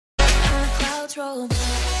control.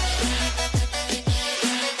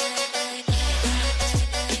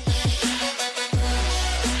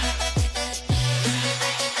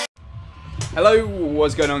 Hello,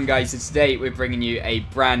 what's going on guys? So today we're bringing you a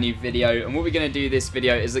brand new video, and what we're going to do this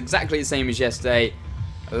video is exactly the same as yesterday.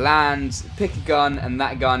 Land, pick a gun, and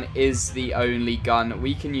that gun is the only gun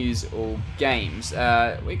we can use all games.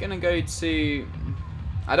 We're going to go to...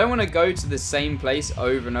 I don't want to go to the same place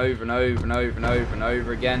over and over and over and over and over and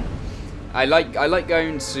over again. I like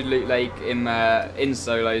going to Loot Lake in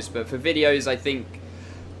solos, but for videos I think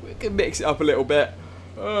we can mix it up a little bit.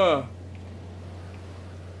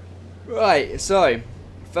 Right, so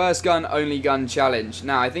first gun, only gun challenge.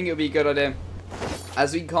 Now I think it would be a good idea,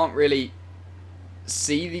 as we can't really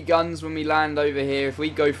see the guns when we land over here. If we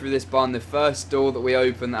go through this barn, the first door that we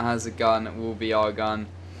open that has a gun will be our gun.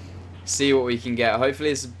 See what we can get. Hopefully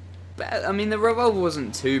it's better. I mean, the revolver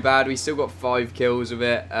wasn't too bad. We still got 5 kills with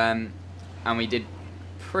it, and we did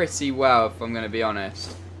pretty well, if I'm going to be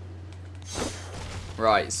honest.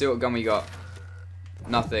 Right, see what gun we got.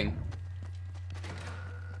 Nothing.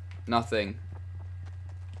 Nothing.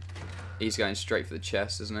 He's going straight for the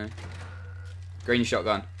chest, isn't he? Green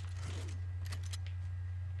shotgun.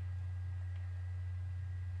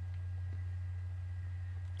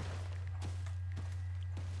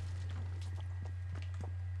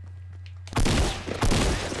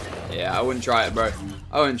 Yeah, I wouldn't try it, bro.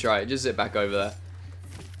 I wouldn't try it. Just sit back over there.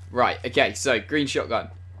 Right, okay, so green shotgun.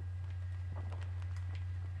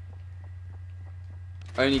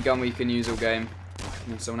 Only gun we can use all game.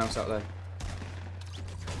 There's someone else out there.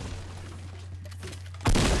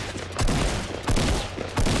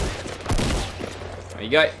 There you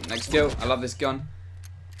go. Next kill. I love this gun.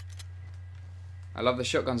 I love the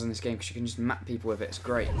shotguns in this game because you can just map people with it. It's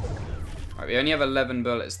great. Right, we only have 11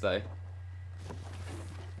 bullets though.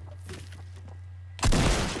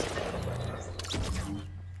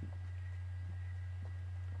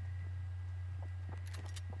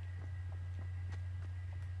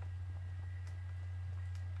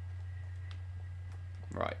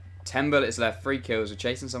 Right, 10 bullets left, 3 kills. We're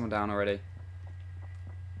chasing someone down already.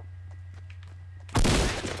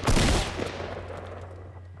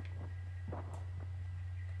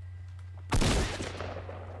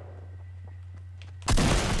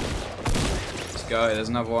 Let's go, there's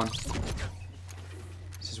another one.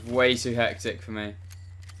 This is way too hectic for me. I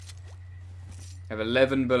have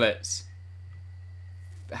 11 bullets.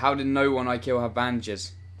 How did no one I kill have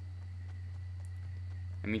bandages?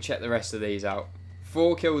 Let me check the rest of these out.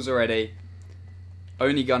 4 kills already.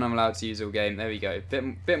 Only gun I'm allowed to use all game. There we go.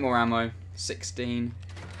 Bit more ammo. 16.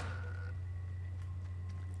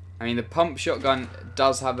 I mean, the pump shotgun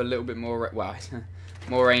does have a little bit more,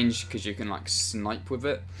 more range because you can like snipe with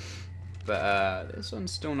it. But this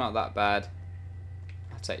one's still not that bad.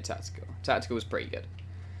 I'll take tactical. Tactical is pretty good.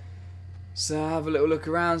 So have a little look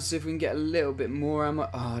around, see if we can get a little bit more ammo.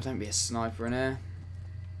 Oh, don't be a sniper in here.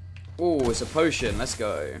 Oh, it's a potion. Let's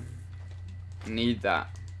go. Need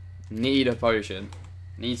that. Need a potion.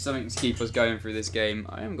 Need something to keep us going through this game.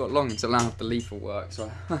 I haven't got long until I have the lethal work,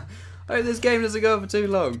 so I hope this game doesn't go on for too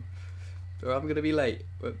long, or I'm gonna be late.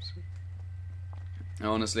 Whoops.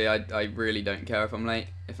 Honestly, I really don't care if I'm late.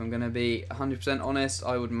 If I'm gonna be 100% honest,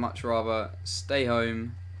 I would much rather stay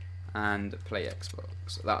home and play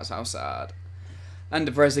Xbox. That's how sad and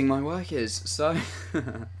depressing my work is. So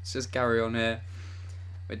let's just carry on here.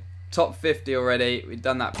 Top 50 already. We've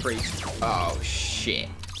done that pretty... Oh, shit.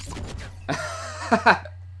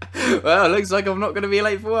 Well, looks like I'm not going to be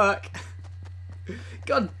late for work.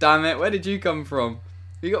 God damn it. Where did you come from?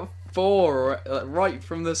 You got 4 right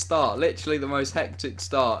from the start. Literally the most hectic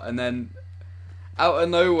start. And then out of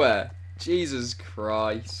nowhere. Jesus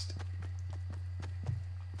Christ.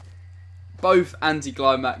 Both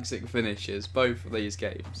anticlimactic finishes. Both of these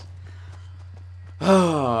games.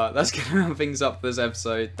 That's going to round things up for this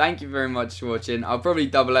episode. Thank you very much for watching. I'll probably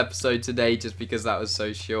double episode today just because that was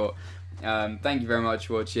so short. Thank you very much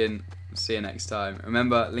for watching. See you next time.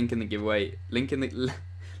 Remember, link in the giveaway. Link in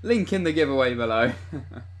the giveaway below.